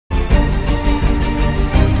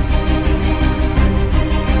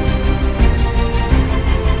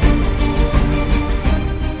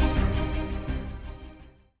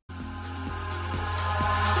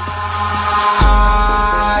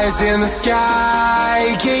eyes in the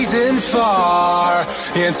sky, gazing far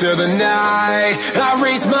into the night. I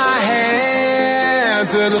raise my hand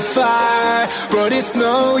to the fire, but it's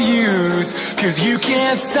no use, 'cause you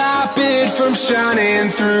can't stop it from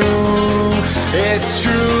shining through. It's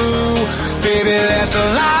true, baby, let the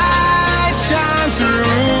light shine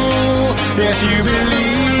through. If you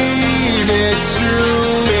believe it's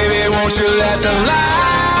true, baby, won't you let the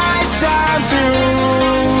light shine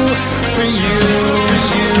through for you?